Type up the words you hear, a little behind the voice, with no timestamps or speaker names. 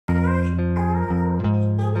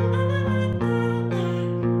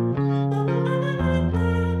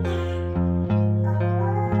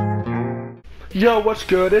Yo, what's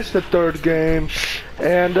good? It's the third game,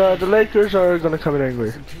 and the Lakers are gonna come in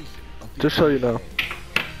angry. Just so you know.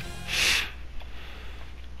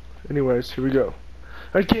 Anyways, here we go.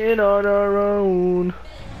 Again on our own.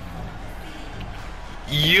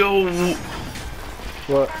 Yo.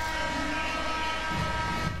 What?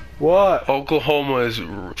 What? Oklahoma is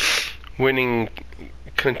winning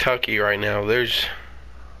Kentucky right now.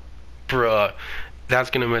 Bruh, that's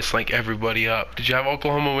gonna mess like everybody up. Did you have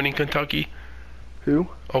Oklahoma winning Kentucky? Who?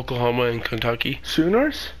 Oklahoma and Kentucky.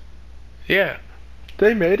 Sooners? Yeah.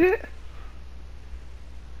 They made it?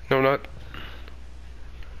 No, not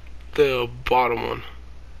the bottom one.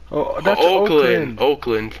 Oh, that's Oakland. Oakland.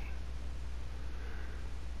 Oakland.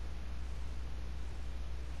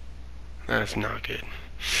 That's not good.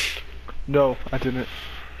 No, I didn't.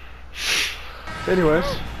 Anyways,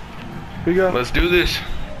 here we go. Let's do this.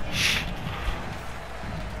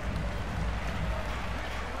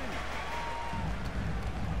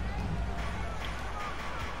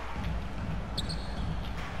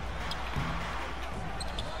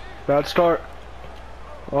 Bad start.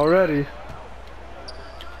 Already.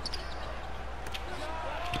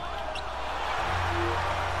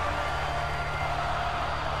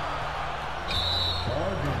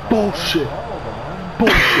 Bullshit.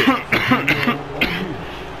 Bullshit.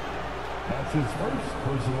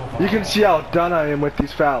 You can see how done I am with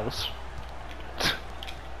these fouls.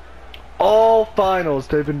 All finals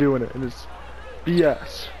they've been doing it, and it's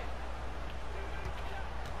BS.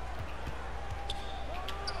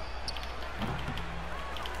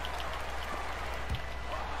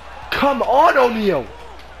 Come on, O'Neal!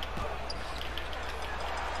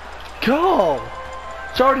 Go!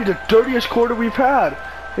 It's already the dirtiest quarter we've had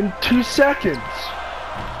in 2 seconds.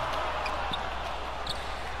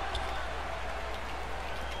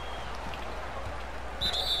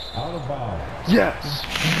 Out of bounds. Yes!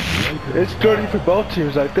 It's dirty for both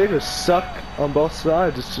teams. Like, they just suck on both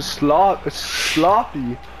sides. It's just it's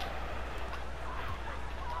sloppy.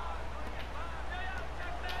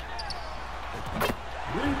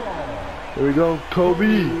 Here we go,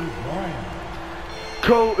 Kobe.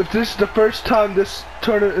 This is the first time this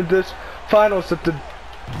tournament, this finals, that the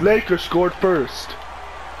Lakers scored first.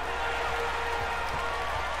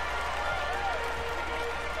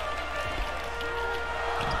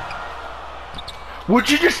 Would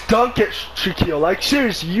you just dunk it, Shaquille? Like,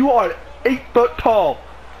 seriously, you are 8 foot tall.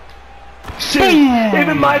 Seriously,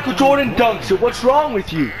 even Michael Jordan dunks it. What's wrong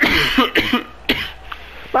with you?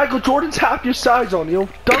 Michael Jordan's half your size, O'Neal.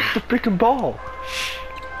 Dunk the freaking ball.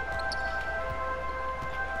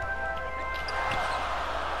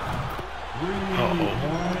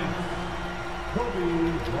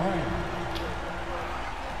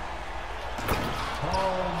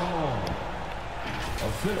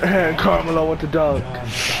 And Carmelo went to dunk.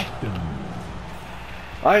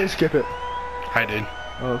 I didn't skip it. I did.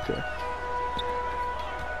 Okay.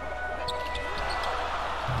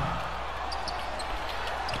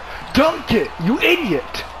 Dunk it, you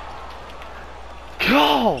idiot!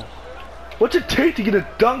 Go! What's it take to get a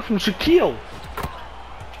dunk from Shaquille?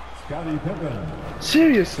 Scottie Pippen.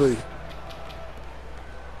 Seriously.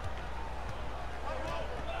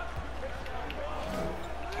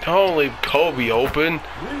 Don't leave Kobe open.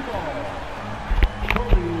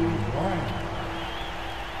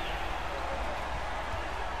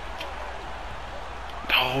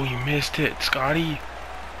 Oh, you missed it, Scotty.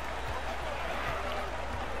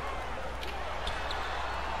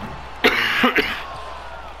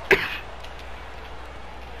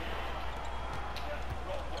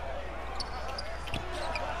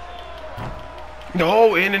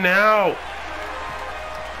 No, in and out.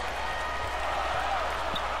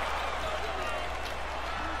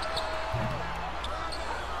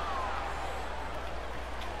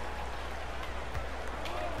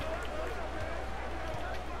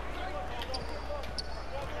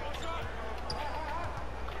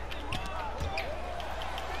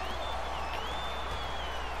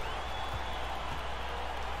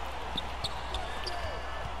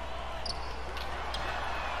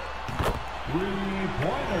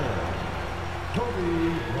 Three-pointer.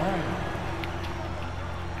 Kobe Bryant.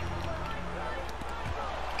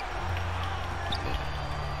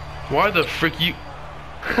 Why the frick you?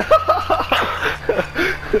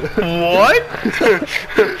 What?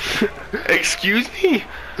 Excuse me?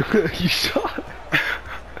 You shot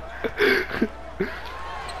it.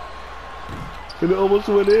 And it almost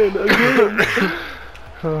went in again.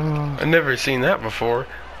 I've never seen that before.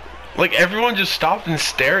 Like, everyone just stopped and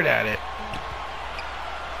stared at it.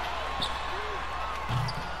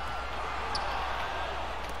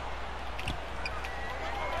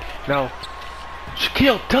 No.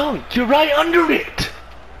 Shaquille, dunk! You're right under it!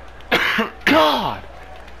 God!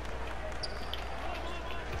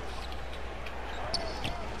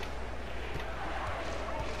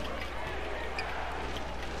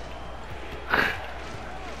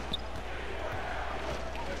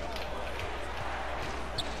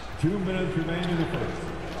 Two minutes remain in the first.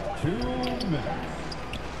 2 minutes.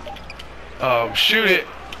 Shoot it.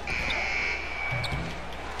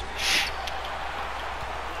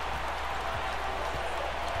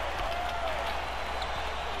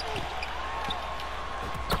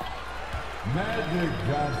 Magic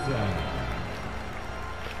Johnson.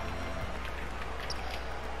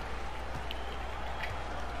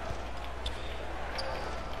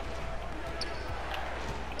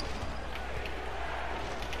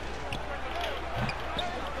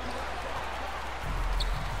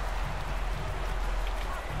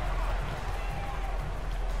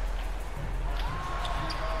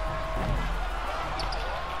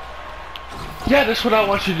 Yeah, that's what I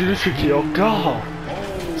want you to do, Shaquille. Go!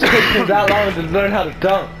 It's taken him that long to learn how to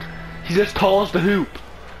dunk. He's as tall as the hoop.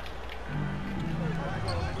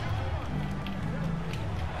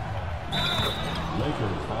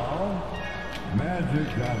 Lakers foul. Magic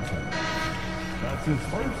Johnson. That's his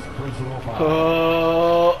first personal foul.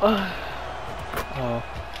 Oh,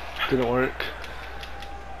 didn't work.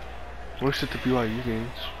 Works at the BYU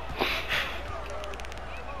games.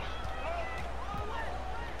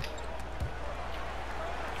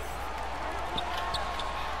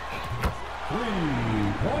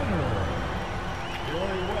 Three-pointer.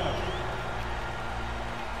 Joey West.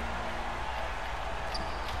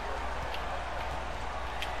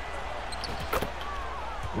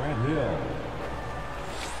 Grant Hill.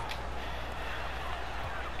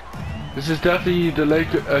 This is definitely the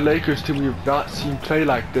Lakers team we've not seen play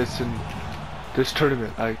like this in this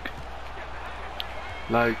tournament.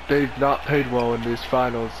 Like they've not played well in these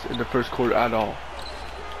finals in the first quarter at all.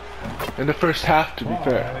 In the first half, to be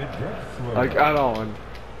fair, like at all. And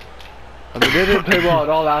I mean, they didn't play well at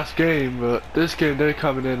all last game, but this game they're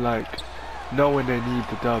coming in like knowing they need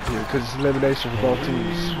the dub here because it's elimination for both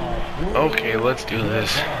teams. Okay, let's do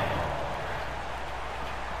this.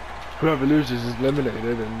 Whoever loses is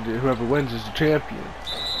eliminated, and whoever wins is the champion.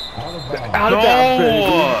 Out of bounds. Out of bounds,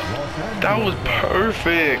 baby. That was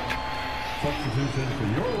perfect. Substitution for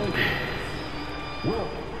your Lakers. Wilt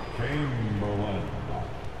Chamberlain.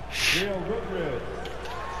 Dale Goodrich.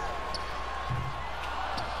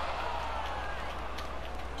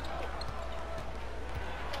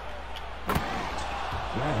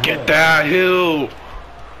 Get that hill.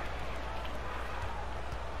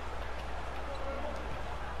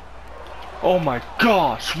 Oh my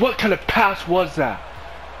gosh, what kind of pass was that?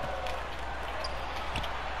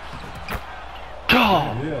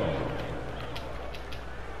 God! Hill.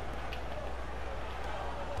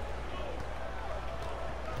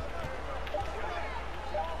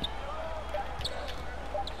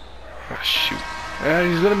 Oh, shoot.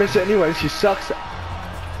 And he's gonna miss it anyways, he sucks.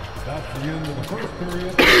 That's the end of the first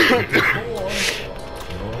period. Your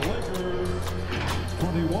Lakers,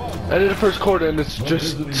 21. End of the first quarter and it's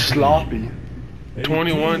just sloppy.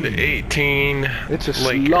 21 to 18. It's a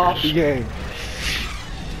Lakers. sloppy game.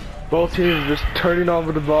 Both teams are just turning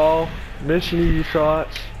over the ball, missing easy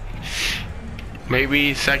shots.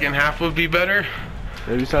 Maybe second half would be better.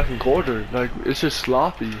 Maybe second quarter. Like, it's just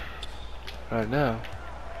sloppy right now.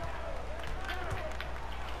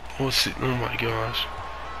 We'll see. Oh my gosh.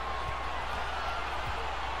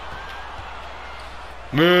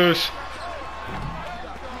 Miss.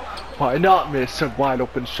 Why not miss a wide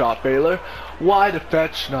open shot, Baylor? Why the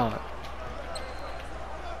fetch not?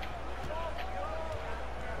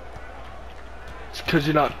 It's because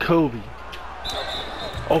you're not Kobe.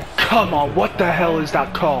 Oh, come on. What the hell is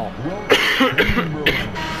that call?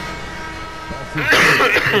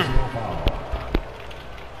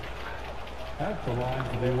 At the line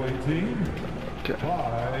for the away team. Okay.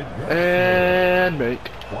 Clyde And make.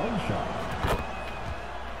 one shot.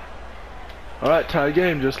 Alright, tie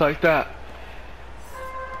game just like that.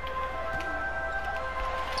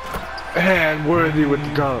 And Worthy with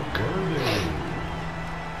the dunk.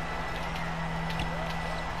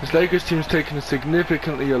 This Lakers team's taking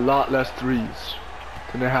significantly a lot less threes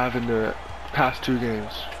than they have in the past two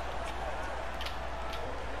games.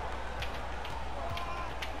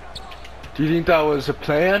 Do you think that was a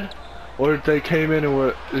plan, or they came in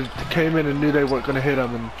and knew they weren't going to hit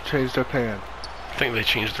them and changed their plan? I think they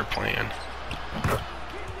changed their plan.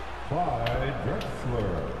 Clyde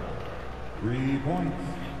Drexler. 3 points.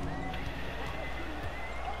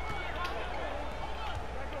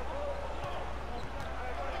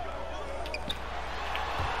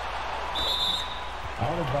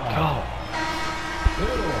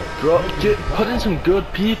 Bro, put in some good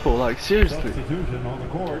people, like seriously. Substitution on the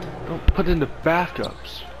court. Don't put in the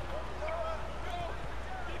backups.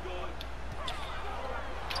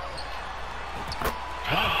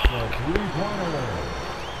 That's the three-pointer.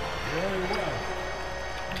 Very well.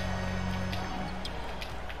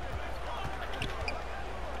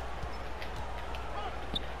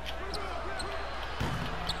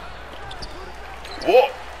 Whoa!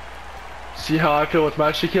 See how I feel with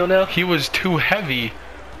my Shaquille now? He was too heavy.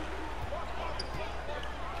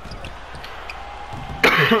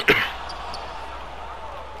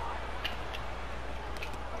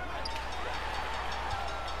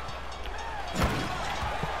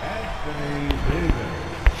 Anthony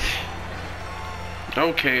Davis.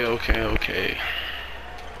 Okay.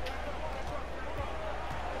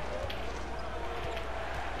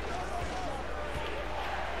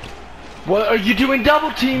 What are you doing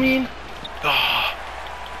double teaming? Ah.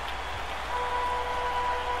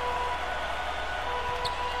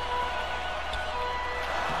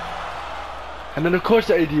 And then of course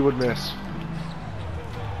the AD would miss.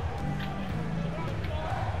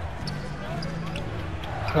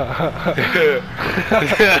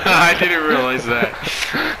 I didn't realize that.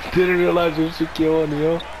 Didn't realize it was Shaquille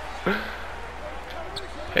O'Neal.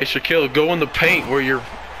 Hey Shaquille, go in the paint where you're...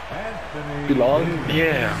 Anthony Belong? Davis.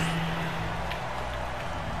 Yeah.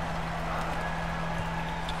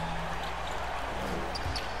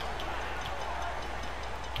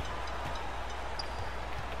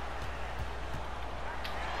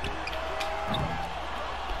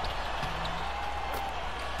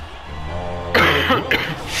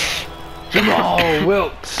 Jamal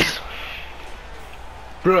Wilkes.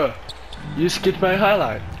 Bruh, you skipped my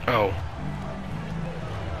highlight. Oh.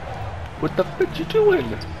 What the fuck you doing?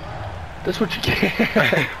 That's what you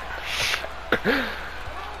get.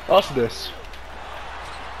 Also this.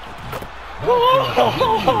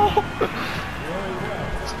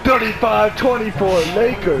 35-24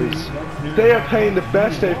 Lakers. They are playing the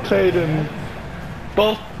best they've played in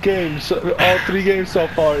both games, all 3 games so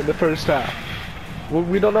far in the first half. Well,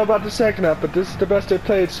 we don't know about the second half, but this is the best they've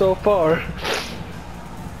played so far.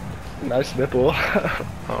 Nice nipple.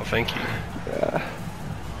 Oh, thank you. Yeah.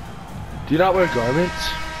 Do you not wear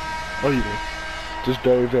garments? Oh, you do. Just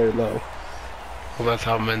very, very low. Well, that's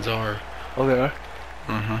how men's are. Oh, they are?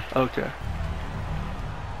 Mm-hmm. Okay.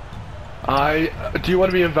 Do you want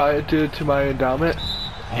to be invited to my endowment?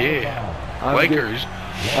 Yeah. I'm Lakers.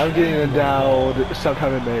 I'm getting endowed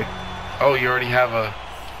sometime in May. Oh, you already have a...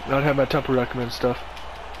 I don't have my temple recommend stuff.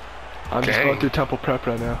 I'm just Dang. going through temple prep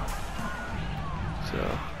right now. So.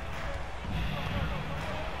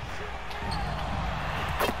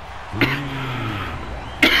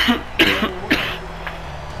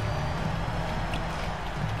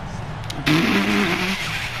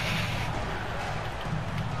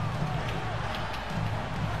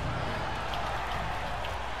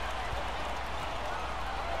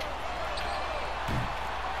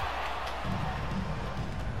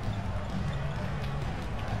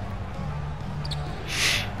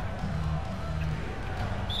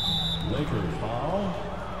 Lakers foul.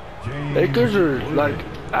 Lakers are like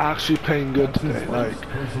actually playing good today. Like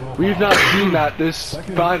we've not seen that this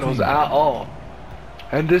finals at all,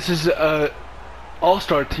 and this is a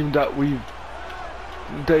all-star team that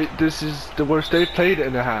this is the worst they've played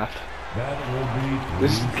in a half.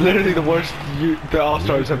 This is literally the worst the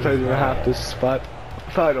all-stars have played in a half this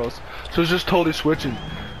finals. So it's just totally switching.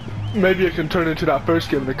 Maybe it can turn into that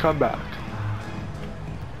first game of the comeback.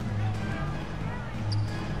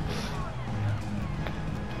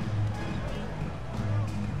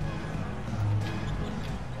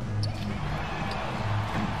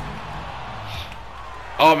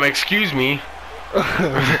 Excuse me.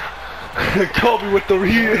 Kobe with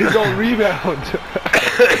his own rebound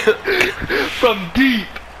from deep.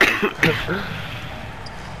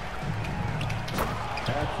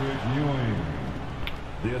 Patrick Ewing.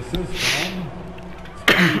 The assist from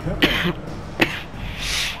Scottie Pippen.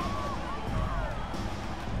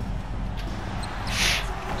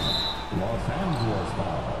 Los Angeles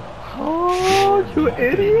foul. Oh, you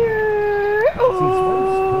idiot! That's his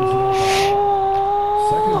first personal foul.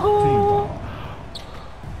 Second team foul.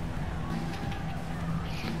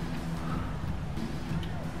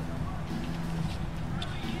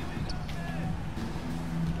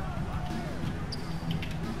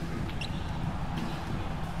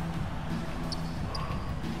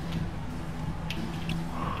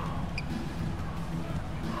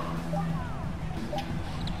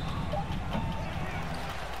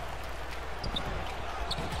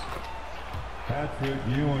 Patrick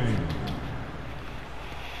Ewing.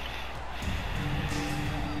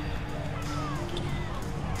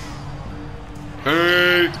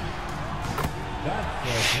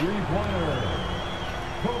 three-pointer.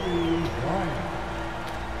 Kobe Bryant.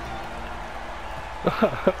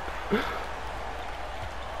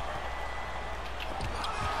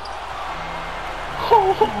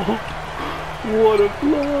 What a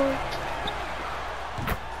block!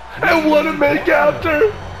 And what a make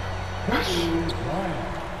after!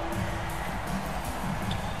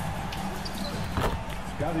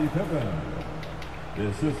 Scottie Pippen. The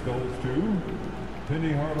assist goes to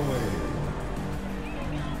Penny Hardaway.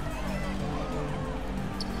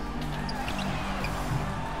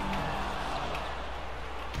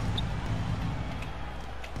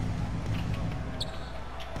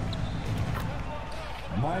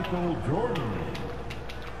 Michael Jordan.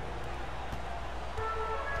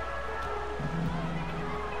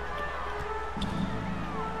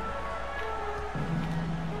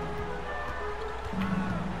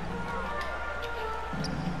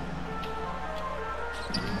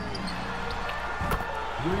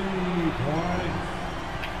 Three-point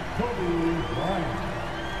Kobe Bryant.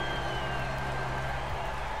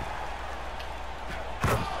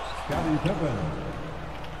 Scottie Pippen.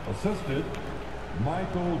 Assisted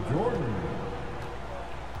Michael Jordan.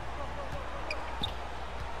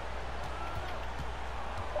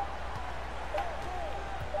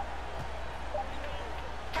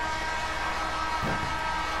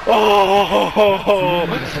 Oh,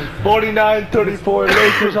 49-34,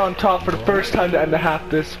 Lakers on top for the first time to end the half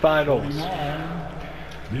this finals.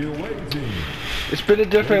 The away team. It's been a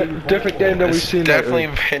different game than we've seen Definitely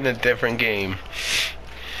lately. been a different game.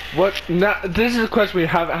 What? Now, this is a question we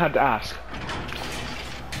haven't had to ask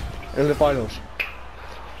in the finals.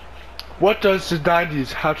 What does the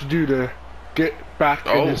 90s have to do to get back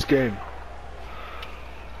in this game?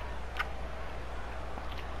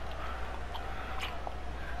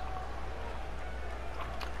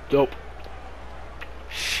 Dope.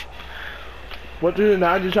 What do the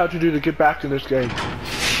 90s have to do to get back in this game?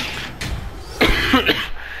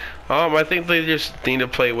 I think they just need to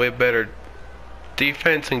play way better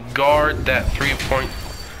defense and guard that three-point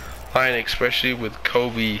line, especially with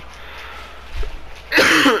Kobe.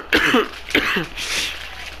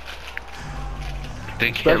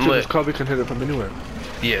 They can't Especially let if Kobe can hit it from anywhere.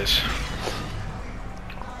 Yes.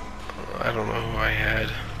 I don't know who I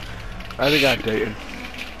had. I think I had Dayton.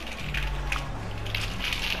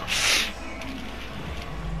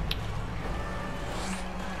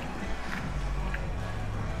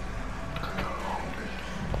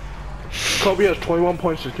 Kobe has 21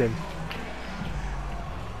 points this game.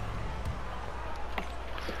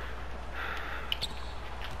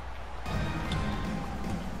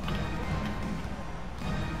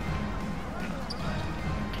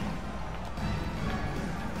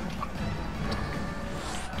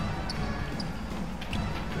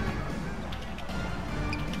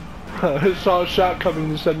 I saw a shot coming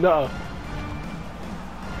and said no.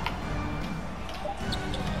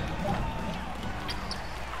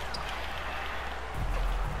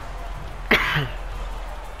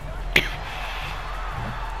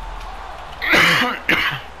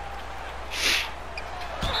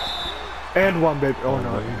 And one, baby. Oh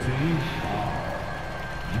no.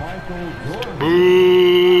 Michael Jordan.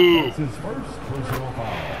 Boo! That's his first personal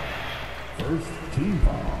foul. First team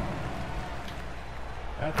foul.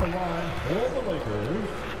 At the line for the Lakers.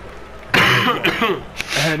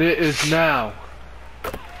 And it is now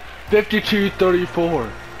 52-34.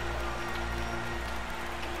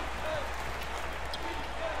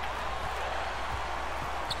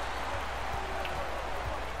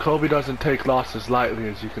 Kobe doesn't take losses lightly,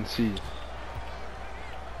 as you can see.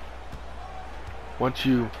 Once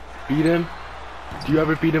you beat him, do you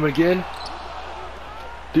ever beat him again?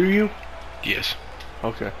 Do you? Yes.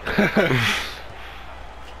 Okay.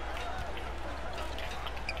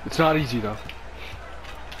 It's not easy though.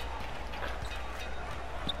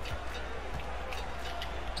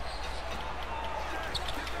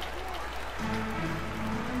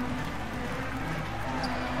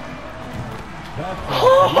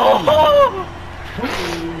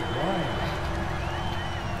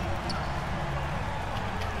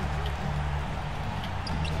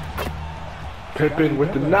 Pippen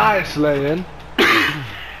with the nice lay-in.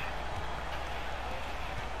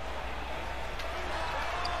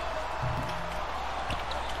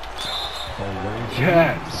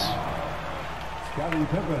 Yes. Scottie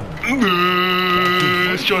Pippen.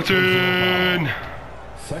 It's Johnson.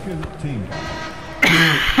 Second team foul.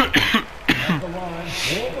 At the line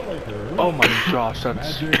for the Lakers. Oh my gosh,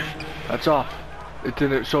 that's off. It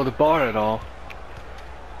didn't show the bar at all.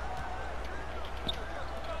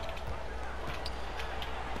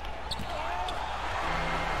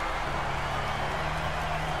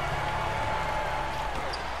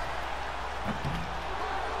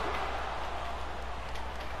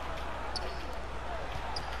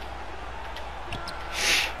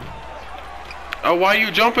 Why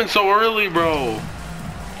you jumping so early, bro?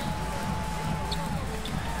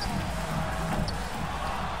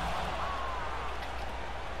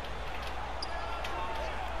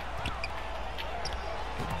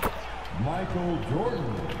 Michael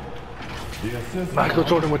Jordan. The assist. Michael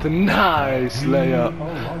Jordan with a nice layup.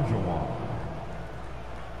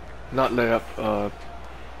 Not layup,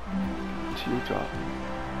 teardrop.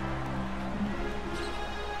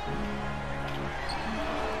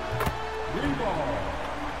 Rebound.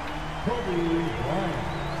 Kobe Bryant.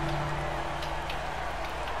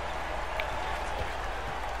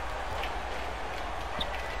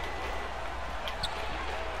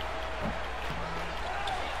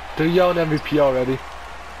 They're yelling MVP already.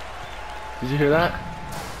 Did you hear that?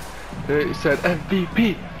 They said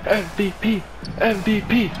MVP, MVP,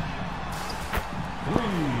 MVP.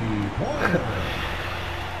 3-pointer.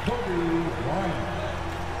 Kobe Bryant.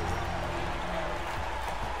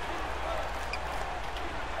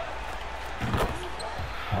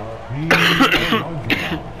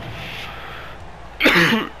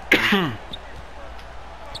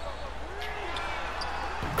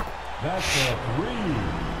 That's a 3.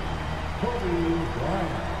 Kobe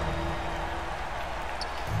Bryant.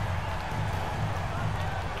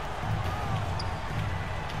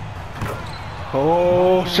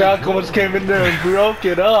 Oh, Shaq almost came in there and broke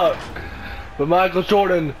it up. But Michael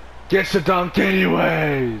Jordan gets the dunk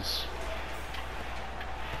anyways.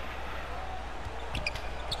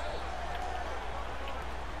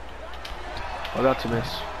 Oh, that's a miss.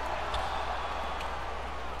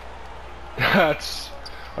 That's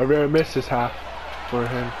a rare miss this half for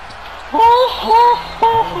him. Away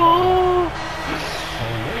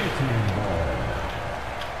team ball.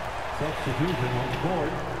 Substitution on the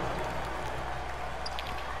court.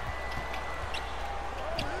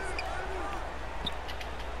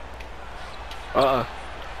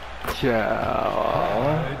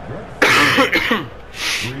 Yeah.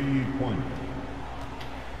 3-point.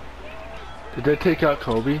 Did they take out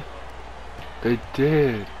Kobe? They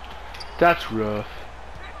did. That's rough.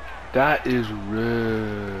 That is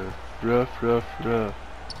rough. Rough, rough, rough.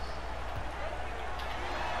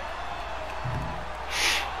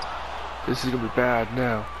 This is gonna be bad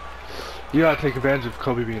now. You gotta take advantage of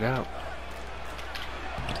Kobe being out.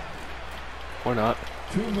 Or not.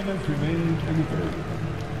 2 minutes remaining in the third.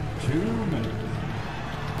 2 minutes.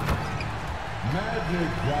 Magic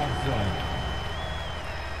Johnson.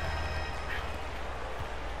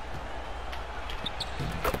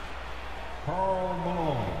 Karl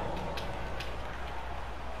Malone.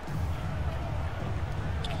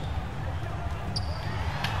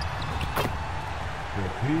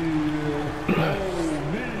 Shaquille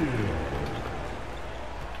O'Neal.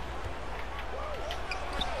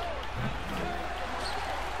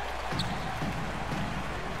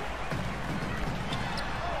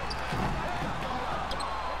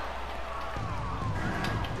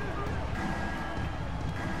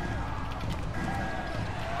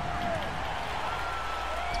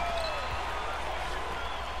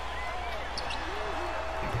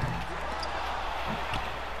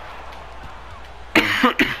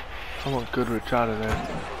 I want Goodrich out of there.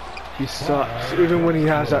 He sucks, even when he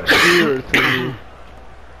has that sheer thingy.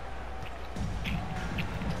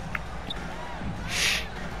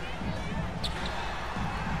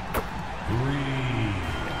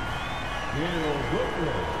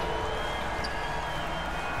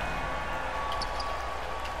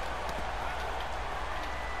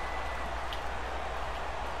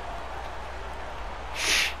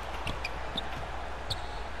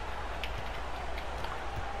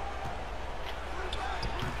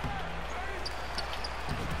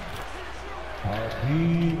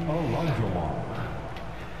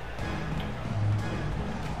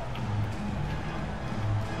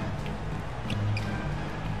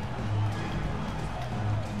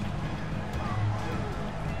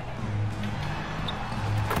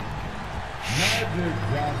 Magic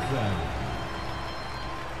Johnson.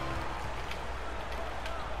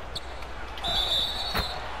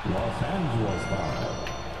 Los Angeles foul.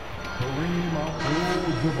 Kareem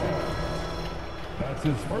Abdul-Jabbar. That's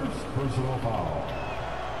his first personal foul.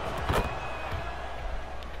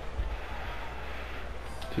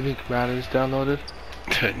 Do you think Madden's downloaded?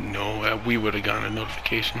 No, we would have gotten a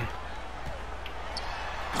notification.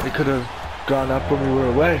 It could have gone up when we were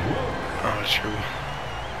away. Oh, it's true.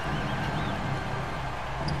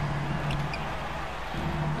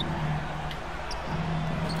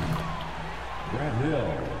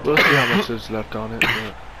 We'll see how much is left on it.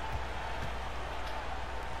 But...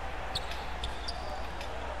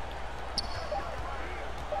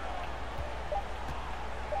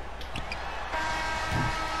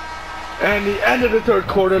 And the end of the third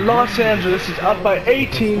quarter, Los Angeles is up by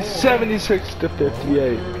 18, 76 to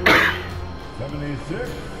 58. 76.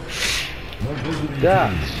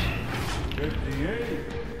 That's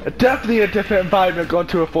 58. definitely a different environment going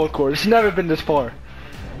to a fourth quarter. It's never been this far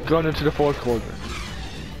going into the fourth quarter.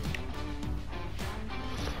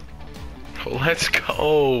 Let's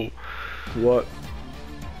go. What?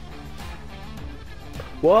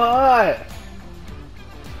 What?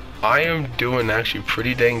 I am doing actually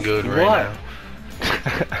pretty dang good right now.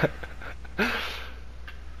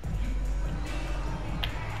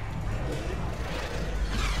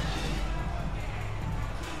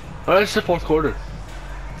 Oh, it's the fourth quarter.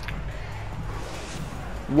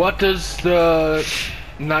 What does the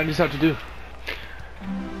 90s have to do?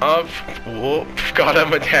 Well, God,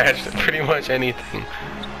 I'm attached to pretty much anything.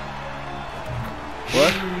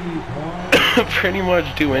 What? Pretty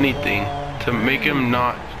much do anything to make him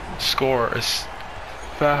not score a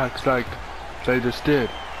Facts, like they just did.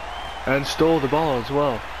 And stole the ball as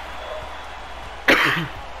well.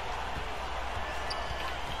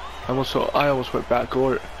 I almost went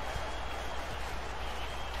backcourt.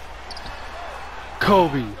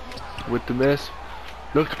 Kobe with the miss.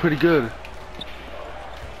 Looked pretty good.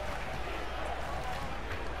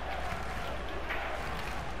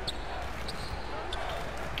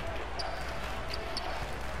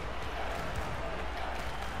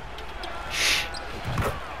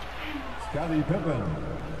 Scottie Pippen.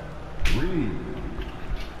 Reed.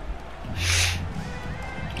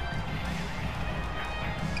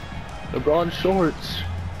 LeBron shorts.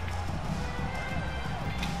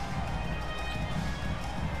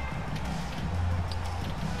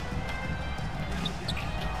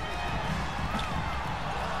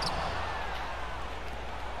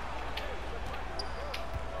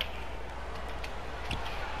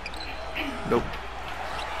 Nope.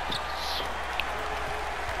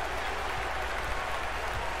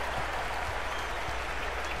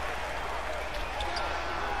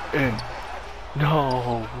 In.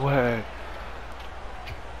 No way.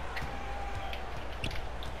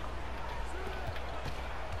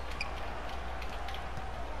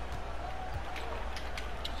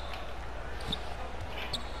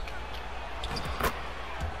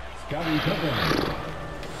 Scottie Pippen.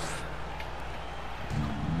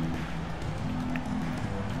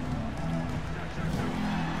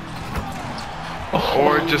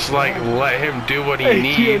 or just like let him do what he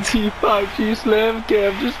needs. AT&T 5G Slam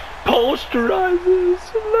Cam just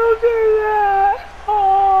posterizes. Look at that.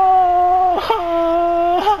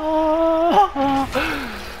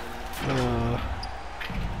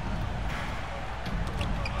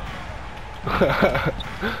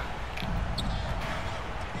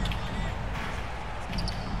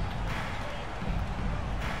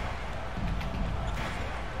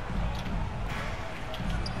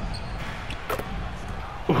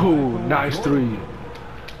 Ooh, nice three.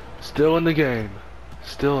 Still in the game.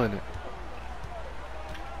 Still in it.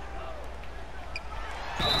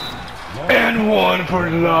 And one for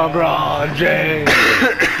LeBron James.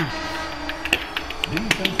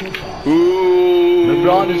 Ooh.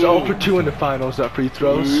 LeBron is 0 for 2 in the finals at free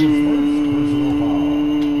throws. Ooh.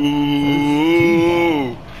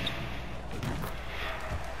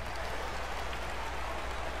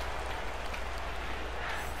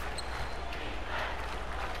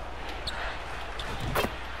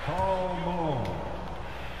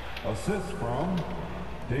 Assist from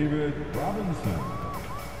David Robinson.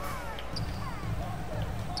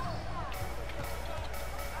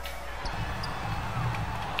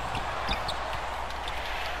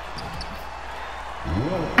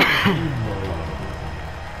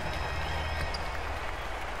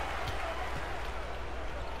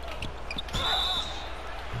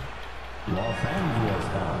 Los Angeles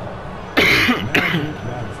foul. Magic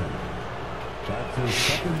Johnson. That's his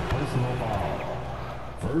second personal foul.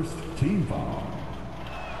 First team foul.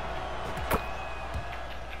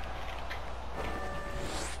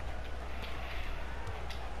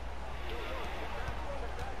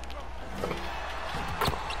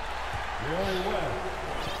 Very well.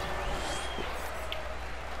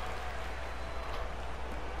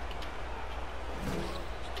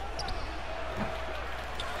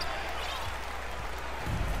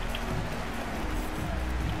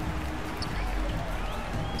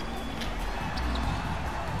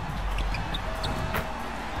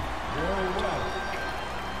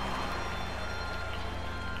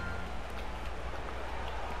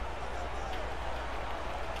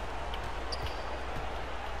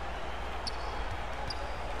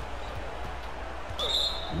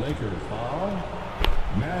 Lakers foul.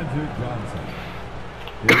 Magic Johnson.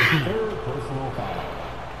 His third personal foul.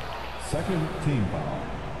 Second team foul.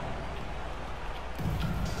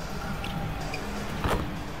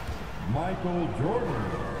 Michael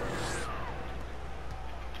Jordan.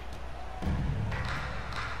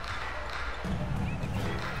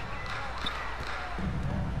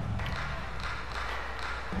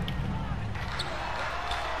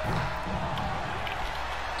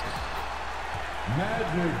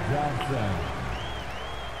 Magic Johnson.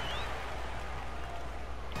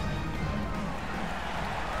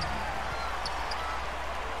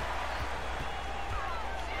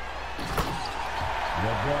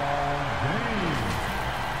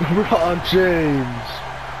 LeBron James.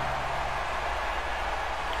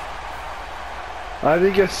 I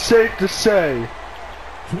think it's safe to say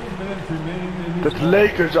 2 minutes remaining in that the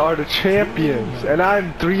Lakers are the champions, and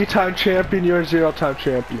I'm 3-time champion, you're 0-time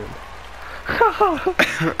champion.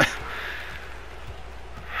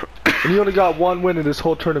 And you only got 1 win in this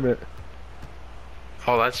whole tournament.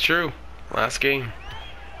 Oh, that's true. Last game.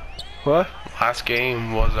 What? Last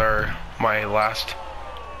game was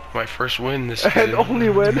my first win this And season. only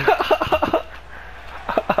win.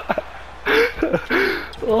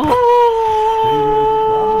 Oh.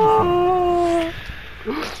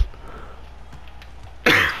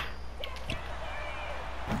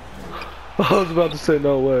 I was about to say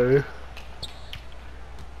no way.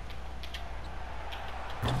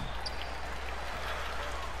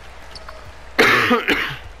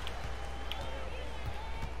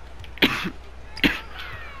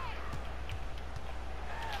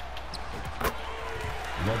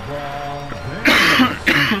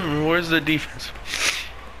 Where's the defense?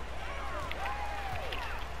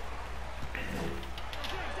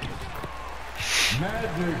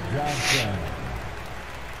 Magic Johnson.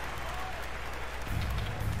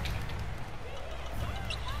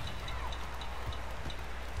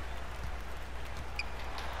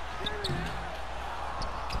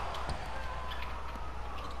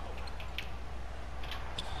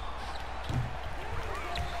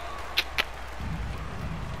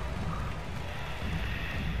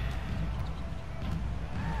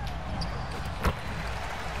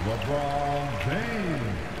 LeBron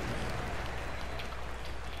James.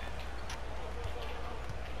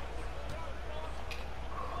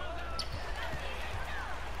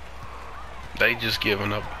 They just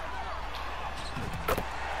giving up.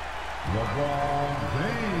 LeBron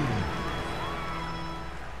James.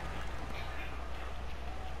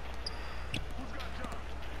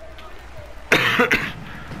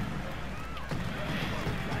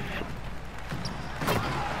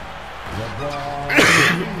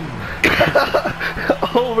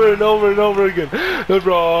 Over and over and over again.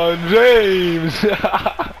 LeBron James.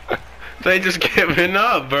 They just giving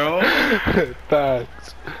up, bro.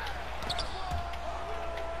 Facts.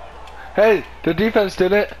 Hey, the defense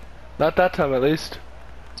did it. Not that time, at least.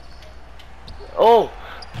 Oh,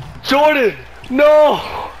 Jordan!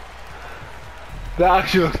 No! That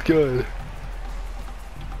actually looked good.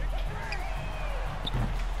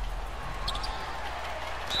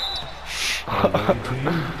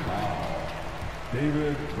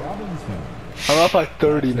 David Robinson. I'm up by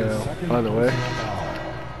 30 now, by the way.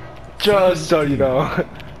 Just so you know.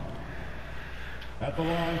 At the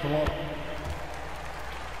line for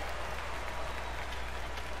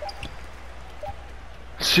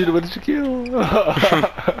Shoot it with the kill.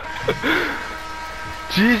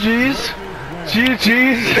 GG's.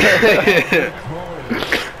 GG's.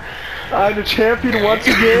 I'm the champion once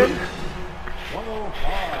again.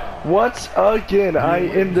 Once again, I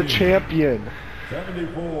am the champion.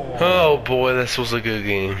 74. Oh boy, this was a good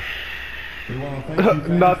game.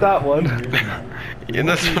 Not that one. And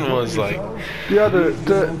this one was like the other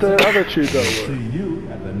two though. See you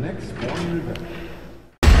at the next sporting event.